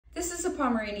is a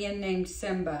Pomeranian named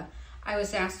Simba. I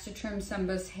was asked to trim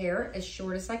Simba's hair as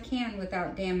short as I can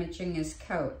without damaging his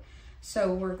coat.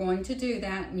 So we're going to do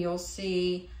that, and you'll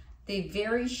see the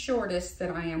very shortest that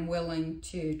I am willing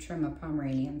to trim a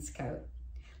Pomeranian's coat.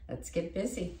 Let's get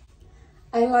busy.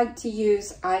 I like to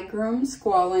use grooms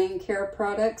squalane care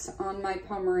products on my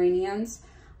Pomeranians.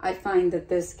 I find that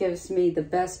this gives me the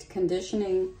best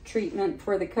conditioning treatment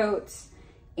for the coats,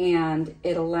 and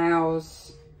it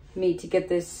allows me to get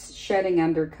this shedding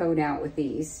undercoat out with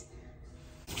ease.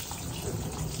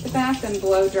 The bath and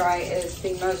blow dry is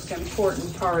the most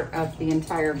important part of the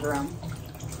entire groom.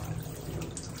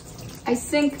 I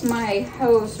sink my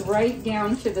hose right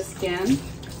down to the skin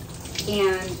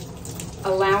and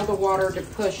allow the water to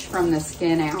push from the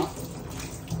skin out.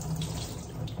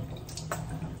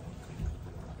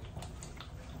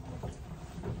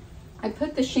 I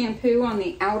put the shampoo on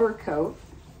the outer coat,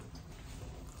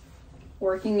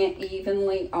 working it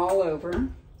evenly all over.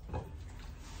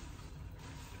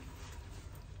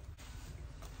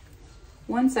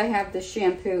 Once I have the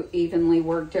shampoo evenly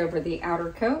worked over the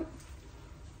outer coat,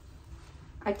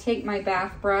 I take my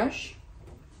bath brush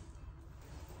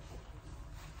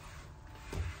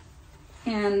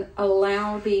and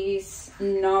allow these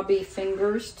knobby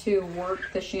fingers to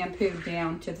work the shampoo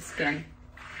down to the skin.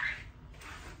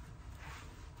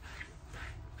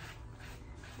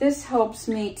 This helps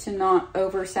me to not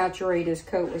oversaturate his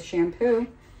coat with shampoo,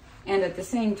 and at the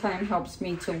same time helps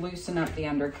me to loosen up the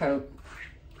undercoat,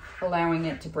 allowing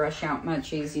it to brush out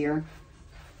much easier.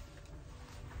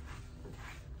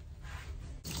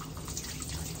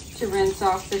 To rinse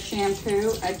off the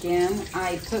shampoo, again,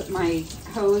 I put my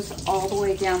hose all the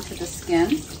way down to the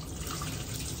skin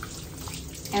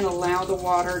and allow the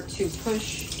water to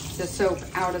push the soap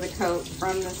out of the coat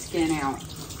from the skin out.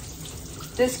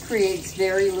 This creates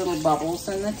very little bubbles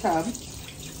in the tub,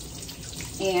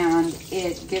 and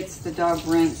it gets the dog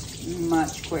rinsed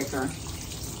much quicker.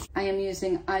 I am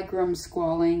using grooms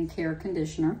squalane care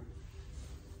conditioner.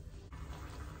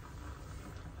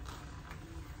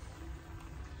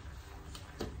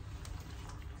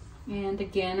 And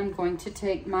again, I'm going to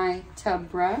take my tub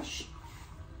brush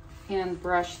and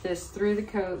brush this through the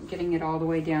coat, getting it all the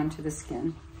way down to the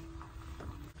skin.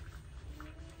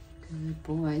 Good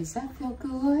boys, that feel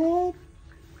good?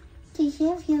 Does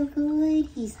that feel good?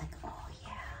 He's like, oh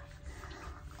yeah.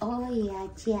 Oh yeah,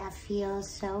 that feels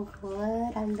so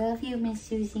good. I love you, Miss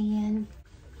Suzanne.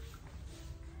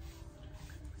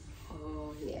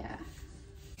 Oh yeah.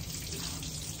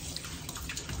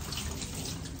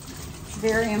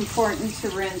 Very important to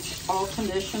rinse all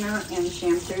conditioner and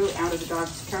shampoo out of the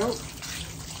dog's coat.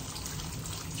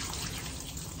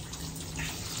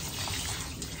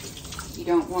 You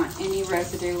don't want any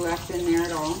residue left in there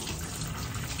at all.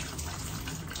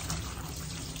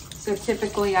 So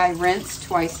typically I rinse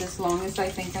twice as long as I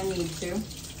think I need to.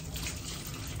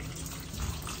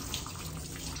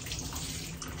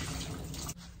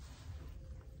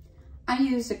 I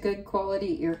use a good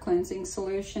quality ear cleansing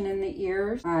solution in the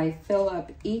ears. I fill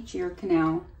up each ear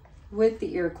canal with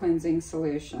the ear cleansing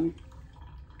solution.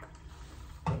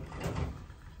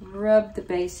 Rub the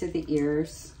base of the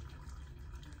ears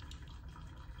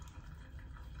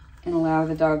and allow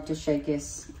the dog to shake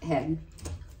his head.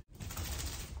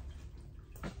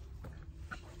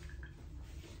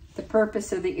 The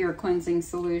purpose of the ear cleansing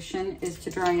solution is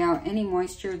to dry out any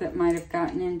moisture that might have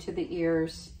gotten into the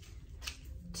ears,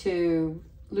 to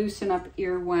loosen up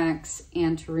earwax,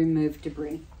 and to remove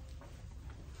debris.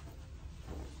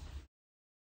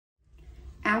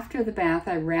 After the bath,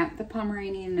 I wrap the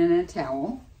Pomeranian in a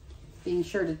towel, being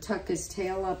sure to tuck his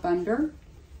tail up under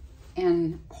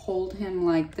and hold him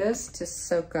like this to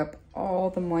soak up all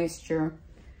the moisture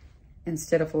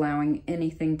instead of allowing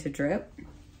anything to drip.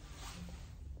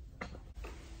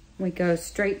 We go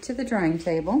straight to the drying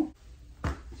table.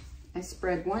 I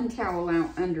spread one towel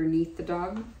out underneath the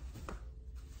dog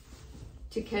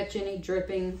to catch any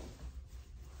dripping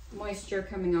moisture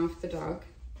coming off the dog.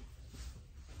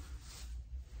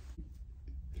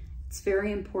 It's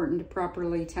very important to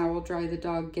properly towel dry the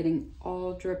dog, getting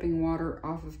all dripping water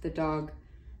off of the dog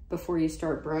before you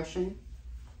start brushing.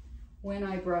 When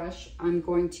I brush, I'm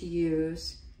going to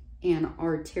use an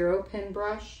Artero pin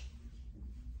brush,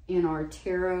 an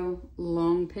Artero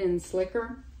long pin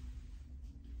slicker,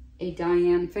 a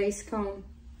Diane face comb,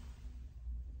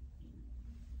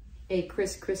 a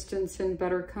Chris Christensen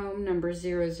butter comb number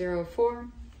 004,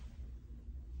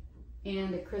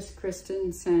 and a Chris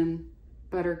Christensen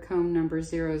butter comb number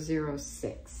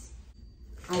 006.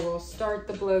 I will start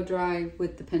the blow dry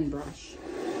with the pin brush.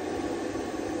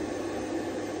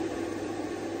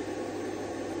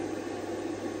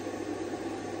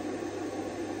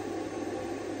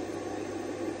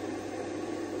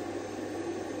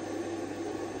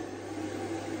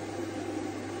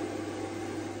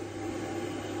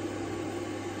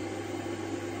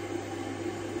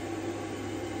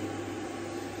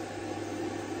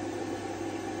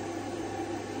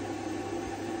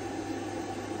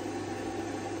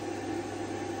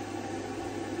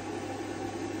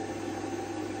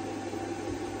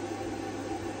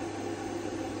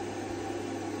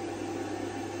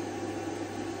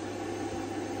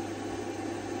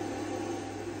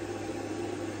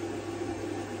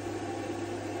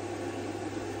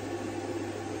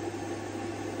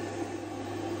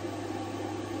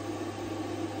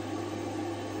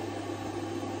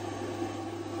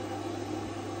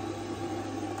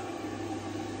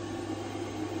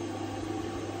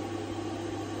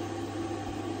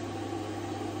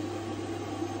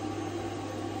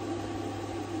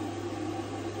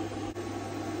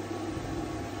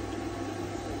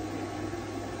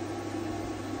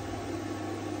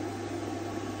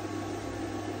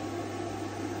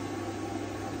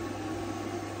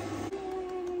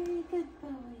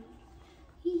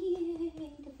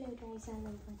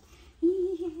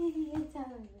 It's all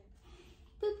over.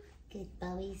 Boop. Good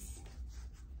boys.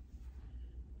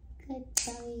 Good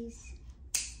boys.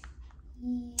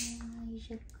 Yeah,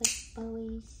 you're good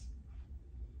boys.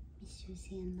 Miss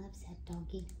Suzanne loves that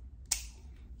doggy.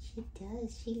 She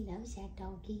does. She loves that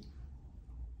doggy.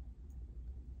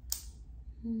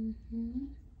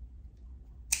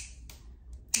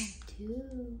 I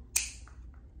do.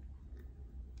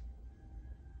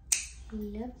 I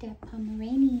love that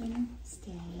Pomeranian.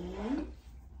 Stay.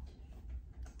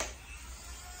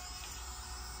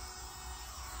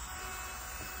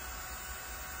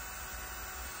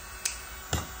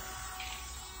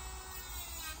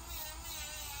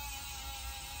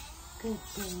 Good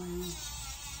boy.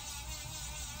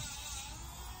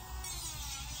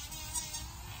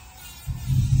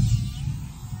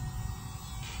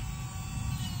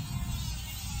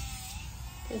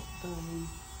 Good boy.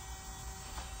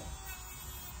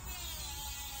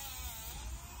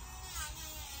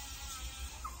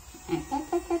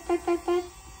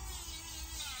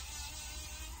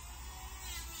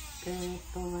 Good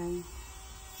boy.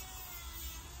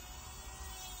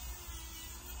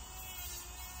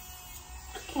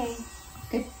 Okay.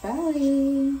 Good boy.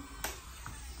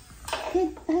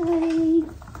 Good boy.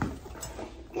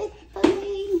 Good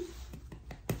boy.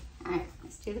 Alright,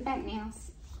 let's do the back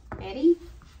nails. Ready?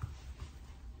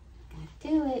 Gotta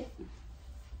do it.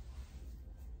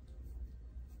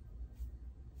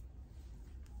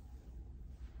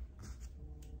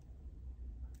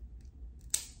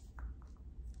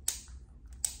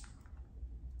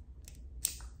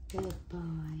 Good boy.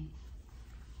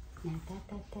 Now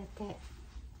that.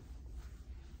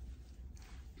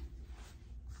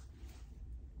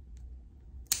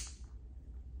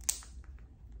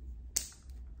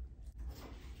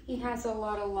 He has a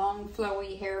lot of long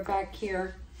flowy hair back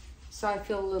here, so I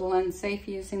feel a little unsafe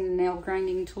using the nail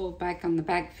grinding tool back on the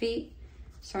back feet.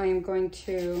 So I am going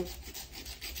to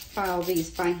file these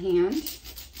by hand.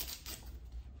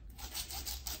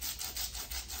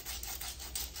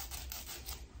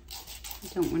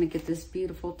 I don't want to get this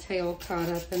beautiful tail caught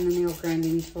up in the nail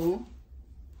grinding tool.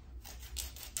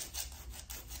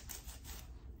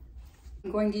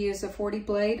 I'm going to use a 40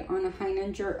 blade on a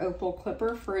Heininger opal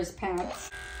clipper for his pads.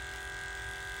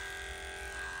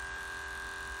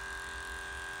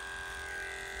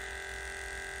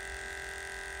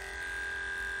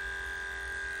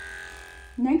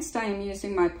 Next, I am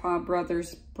using my Paw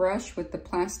Brothers brush with the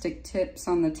plastic tips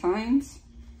on the tines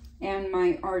and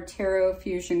my Artero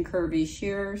Fusion Curvy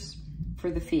shears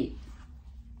for the feet.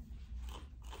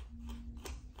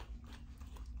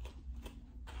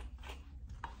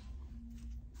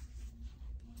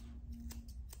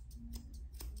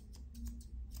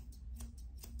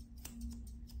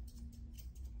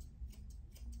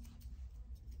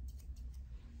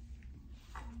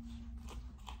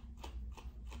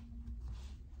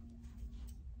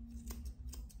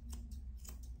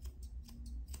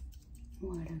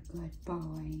 What a good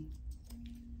boy.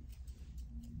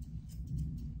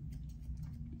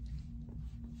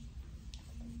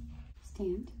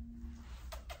 Stand.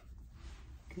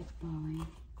 Good boy.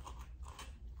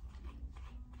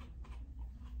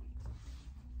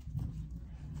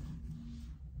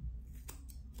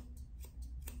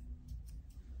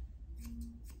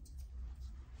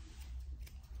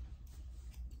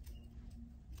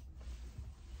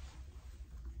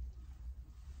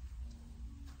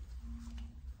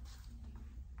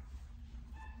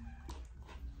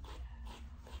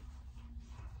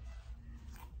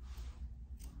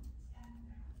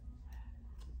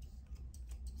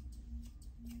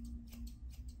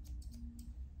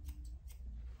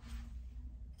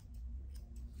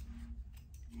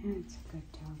 That's a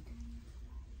good dog.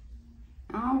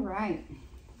 All right.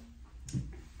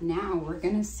 Now we're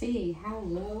gonna see how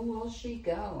low will she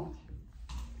go?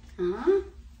 Huh?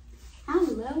 How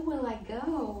low will I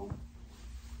go?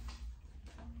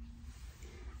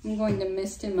 I'm going to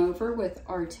mist him over with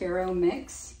Artero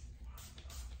Mix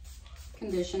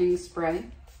conditioning spray.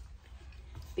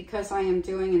 Because I am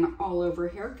doing an all over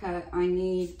haircut, I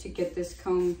need to get this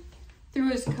comb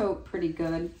through his coat pretty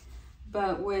good.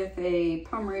 But with a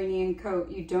Pomeranian coat,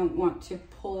 you don't want to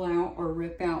pull out or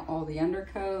rip out all the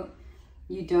undercoat.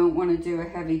 You don't want to do a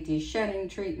heavy de-shedding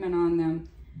treatment on them.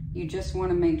 You just want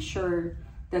to make sure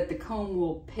that the comb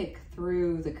will pick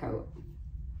through the coat.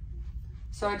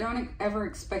 So I don't ever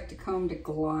expect a comb to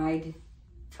glide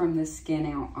from the skin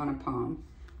out on a palm,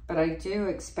 but I do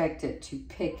expect it to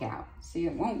pick out. See,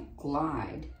 it won't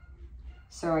glide.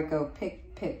 So I go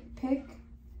pick, pick, pick.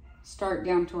 Start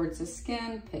down towards the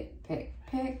skin, pick, pick,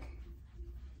 pick,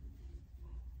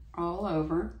 all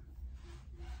over.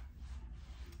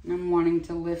 And I'm wanting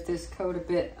to lift this coat a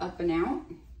bit up and out.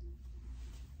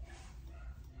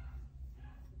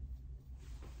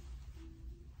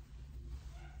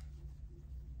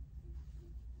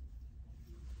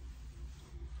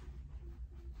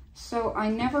 So I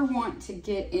never want to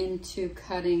get into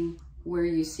cutting where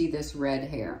you see this red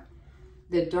hair.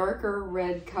 The darker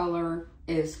red color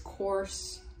is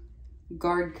coarse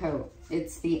guard coat.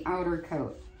 It's the outer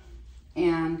coat.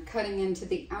 And cutting into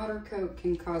the outer coat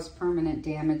can cause permanent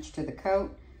damage to the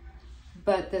coat.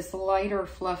 But this lighter,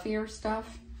 fluffier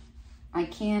stuff, I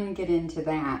can get into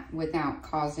that without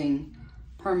causing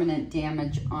permanent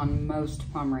damage on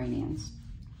most Pomeranians.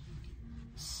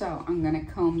 So I'm going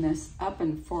to comb this up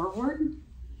and forward.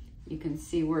 You can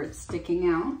see where it's sticking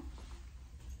out.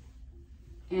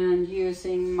 And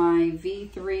using my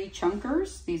V3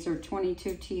 chunkers, these are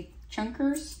 22 teeth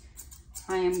chunkers,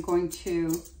 I am going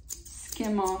to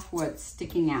skim off what's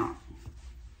sticking out.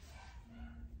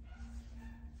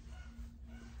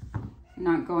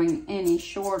 Not going any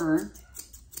shorter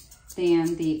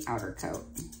than the outer coat,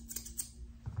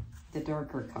 the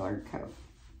darker colored coat.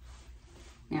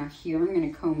 Now here I'm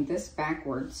going to comb this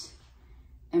backwards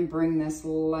and bring this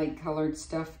light colored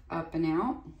stuff up and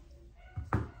out.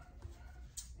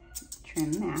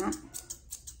 Trim that.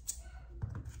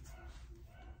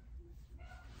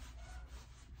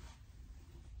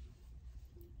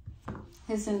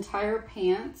 His entire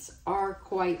pants are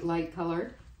quite light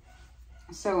colored,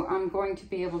 so I'm going to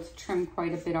be able to trim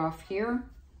quite a bit off here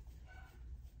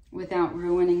without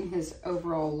ruining his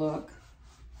overall look.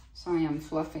 So I am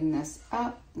fluffing this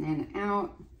up and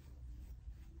out.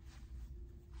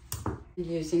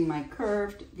 Using my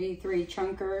curved V3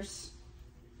 chunkers,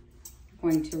 I'm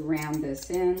going to round this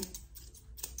in.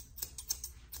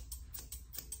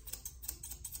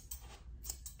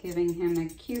 Giving him a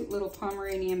cute little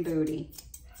Pomeranian booty.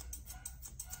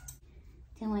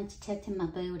 Don't want to touch my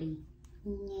booty.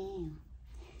 No,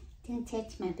 don't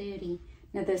touch my booty.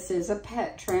 Now this is a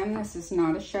pet trim. This is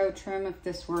not a show trim. If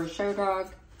this were a show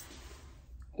dog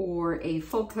or a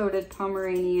full coated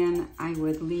Pomeranian, I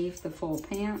would leave the full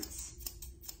pants.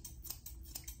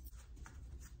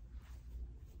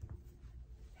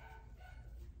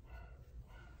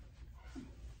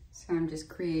 So I'm just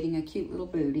creating a cute little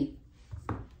booty.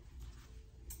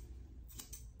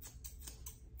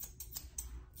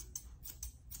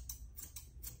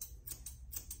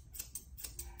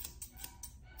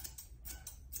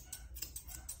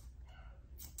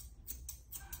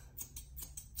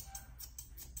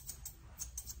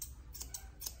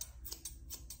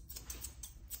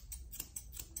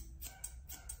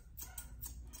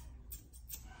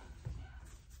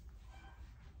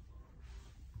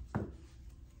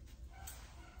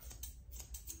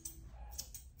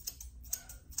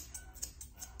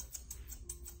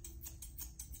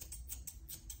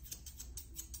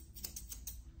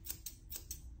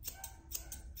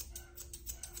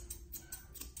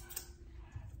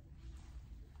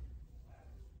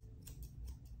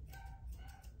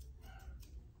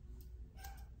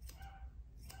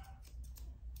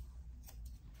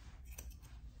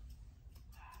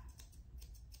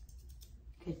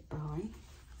 Good boy.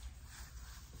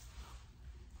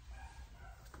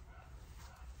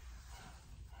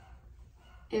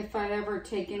 If I ever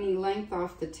take any length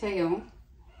off the tail,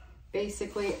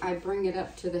 basically I bring it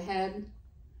up to the head,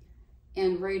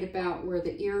 and right about where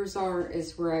the ears are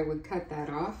is where I would cut that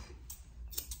off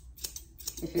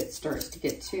if it starts to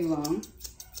get too long.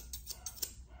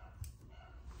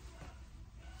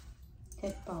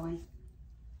 Good boy.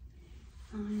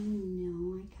 I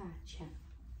know I gotcha.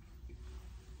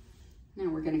 Now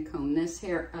we're going to comb this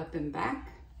hair up and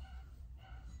back.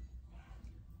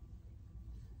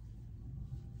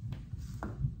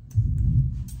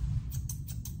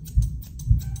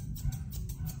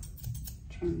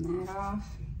 Trim that off.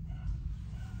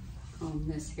 Comb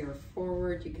this hair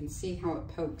forward. You can see how it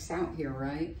pokes out here,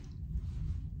 right?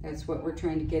 That's what we're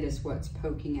trying to get, is what's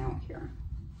poking out here.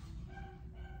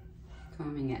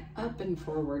 Combing it up and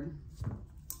forward.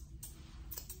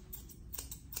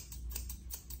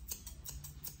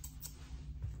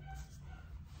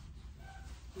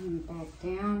 And back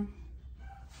down.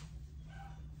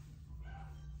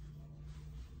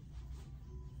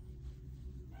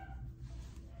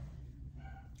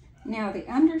 Now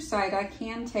the underside I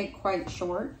can take quite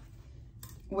short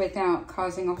without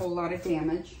causing a whole lot of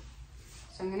damage.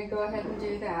 So I'm going to go ahead and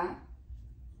do that.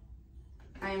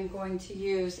 I am going to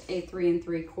use a 3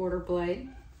 3/4 blade.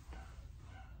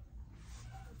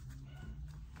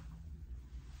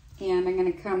 And I'm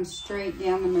going to come straight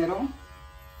down the middle.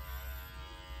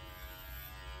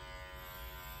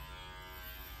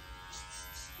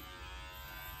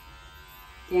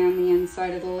 down the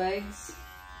inside of the legs.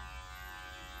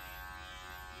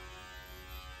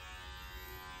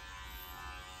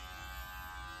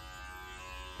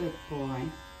 Good boy.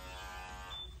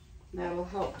 That'll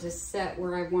help to set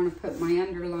where I want to put my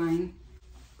underline.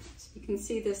 So you can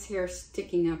see this hair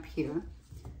sticking up here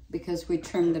because we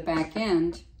trimmed the back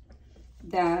end.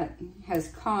 That has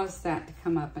caused that to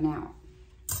come up and out.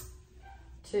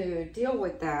 To deal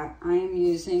with that, I am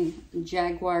using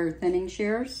Jaguar thinning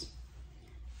shears,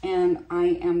 and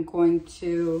I am going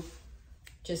to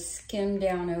just skim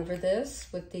down over this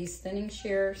with these thinning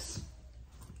shears.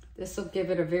 This will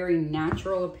give it a very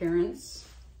natural appearance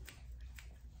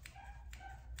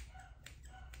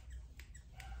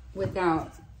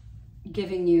without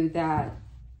giving you that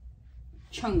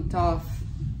chunked off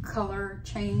color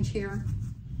change here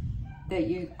that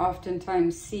you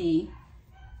oftentimes see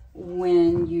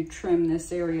when you trim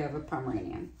this area of a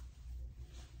Pomeranian.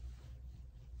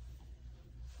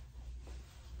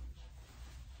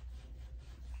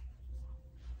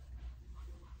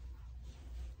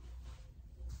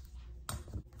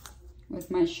 With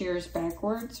my shears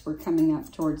backwards, we're coming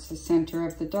up towards the center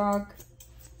of the dog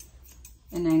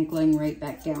and angling right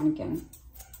back down again.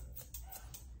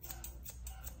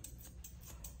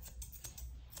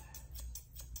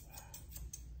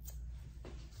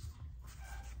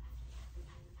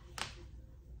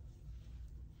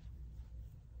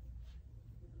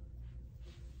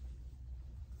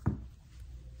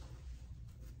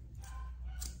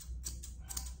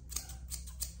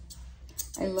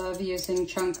 I love using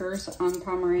chunkers on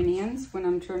Pomeranians when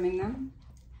I'm trimming them.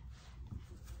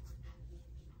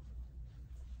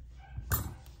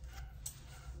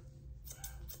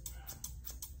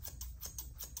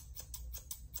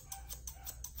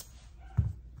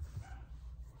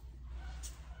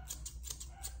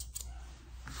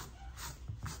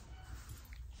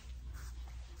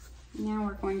 Now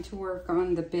we're going to work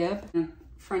on the bib, the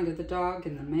front of the dog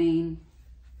and the mane.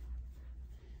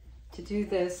 To do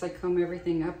this, I comb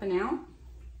everything up and out.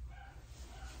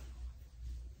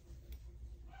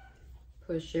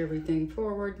 Push everything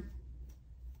forward.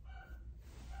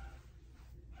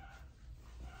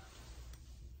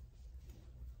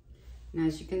 And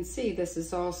as you can see, this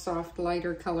is all soft,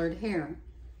 lighter colored hair.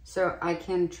 So I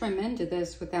can trim into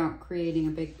this without creating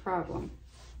a big problem.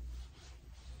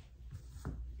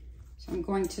 So I'm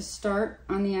going to start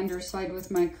on the underside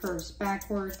with my curves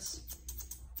backwards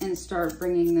and start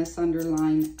bringing this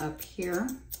underline up here.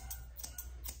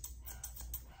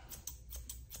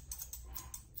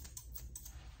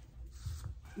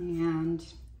 And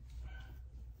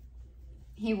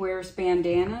he wears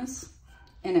bandanas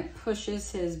and it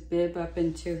pushes his bib up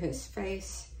into his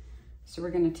face. So we're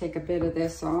going to take a bit of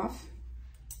this off.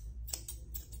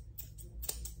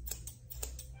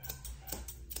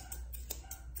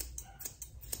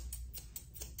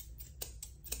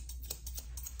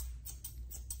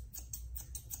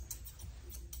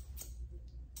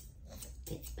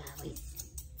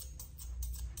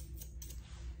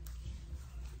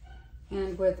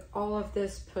 And with all of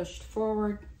this pushed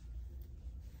forward,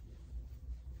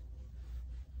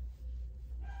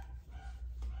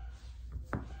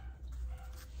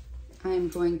 I'm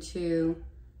going to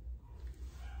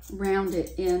round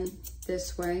it in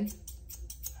this way,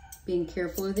 being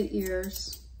careful of the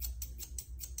ears.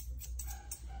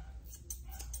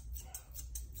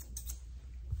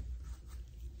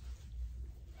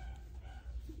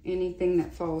 Anything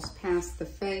that falls past the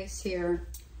face here,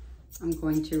 I'm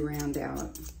going to round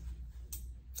out.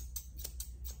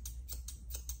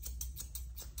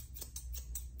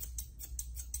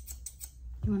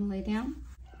 You want to lay down?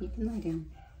 You can lay down.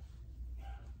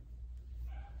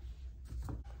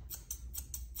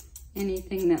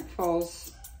 Anything that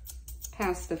falls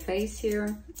past the face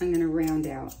here, I'm going to round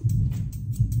out.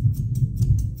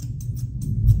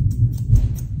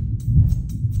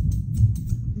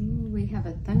 Ooh, we have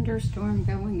a thunderstorm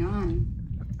going on.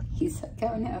 He's like,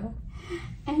 oh no,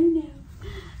 oh no,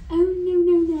 oh no,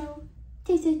 no, no,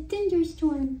 there's a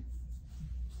thunderstorm.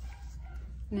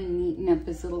 And then neaten up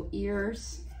his little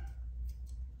ears,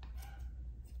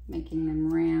 making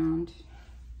them round.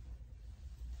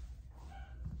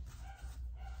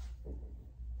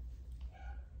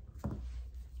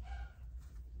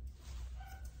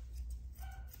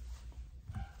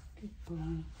 Good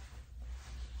boy.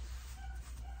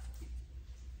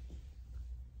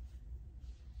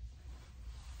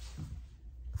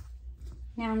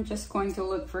 Now I'm just going to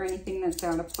look for anything that's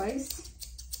out of place.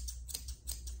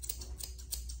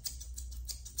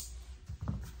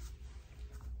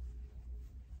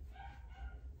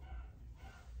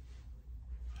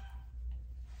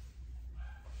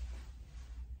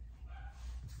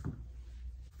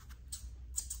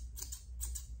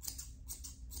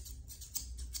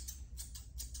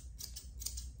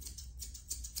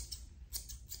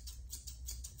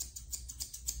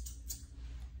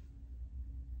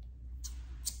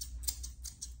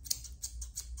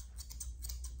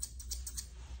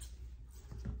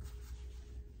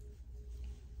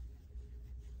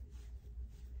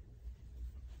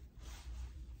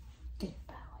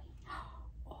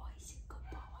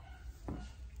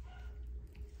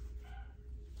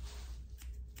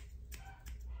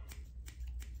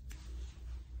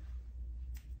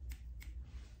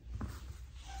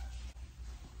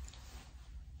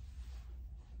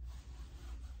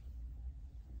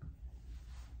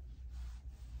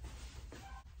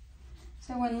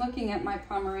 So when looking at my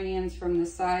Pomeranians from the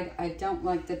side, I don't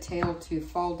like the tail to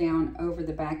fall down over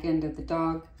the back end of the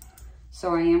dog.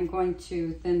 So I am going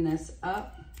to thin this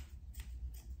up.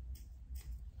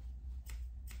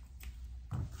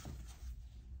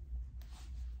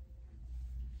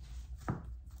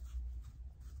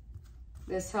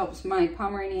 This helps my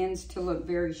Pomeranians to look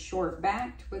very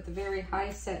short-backed with a very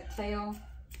high-set tail.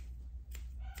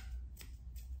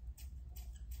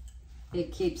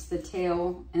 It keeps the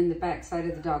tail and the back side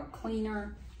of the dog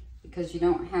cleaner because you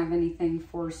don't have anything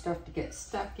for stuff to get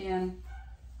stuck in.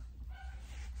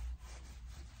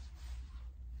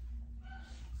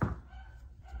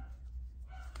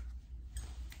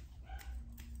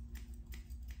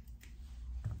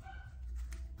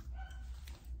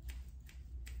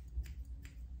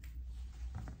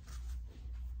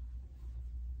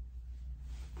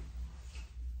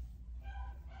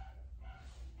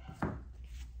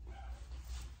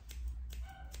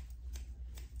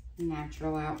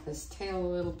 Natural out this tail a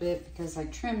little bit because I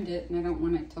trimmed it and I don't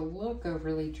want it to look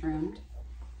overly trimmed,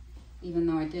 even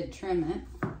though I did trim it.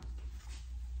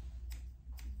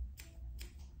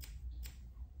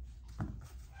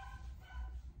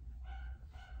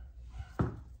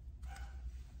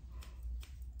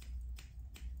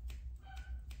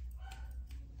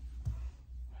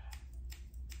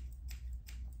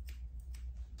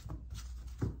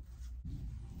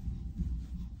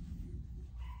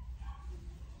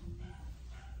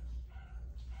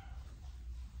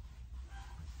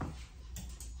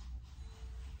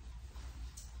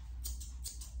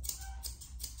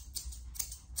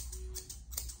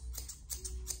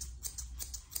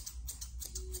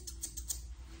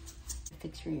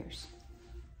 Fix your ears.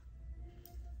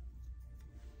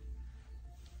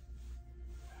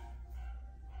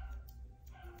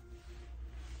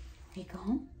 Here you go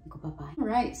home. Go bye-bye. All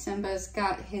right, Simba's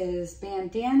got his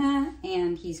bandana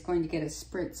and he's going to get a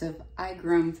spritz of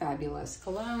Groom Fabulous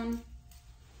cologne.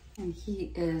 And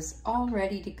he is all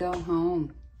ready to go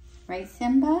home. Right,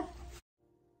 Simba?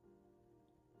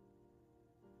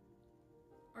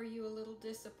 Are you a little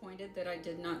disappointed that I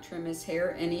did not trim his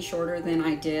hair any shorter than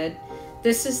I did?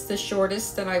 This is the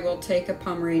shortest that I will take a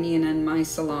Pomeranian in my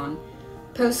salon.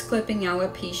 Post-clipping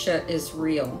alopecia is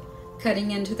real. Cutting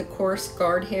into the coarse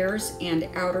guard hairs and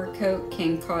outer coat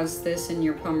can cause this in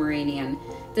your Pomeranian.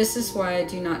 This is why I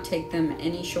do not take them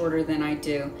any shorter than I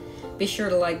do. Be sure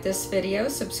to like this video,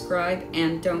 subscribe,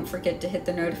 and don't forget to hit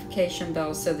the notification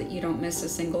bell so that you don't miss a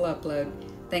single upload.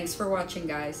 Thanks for watching,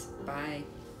 guys. Bye.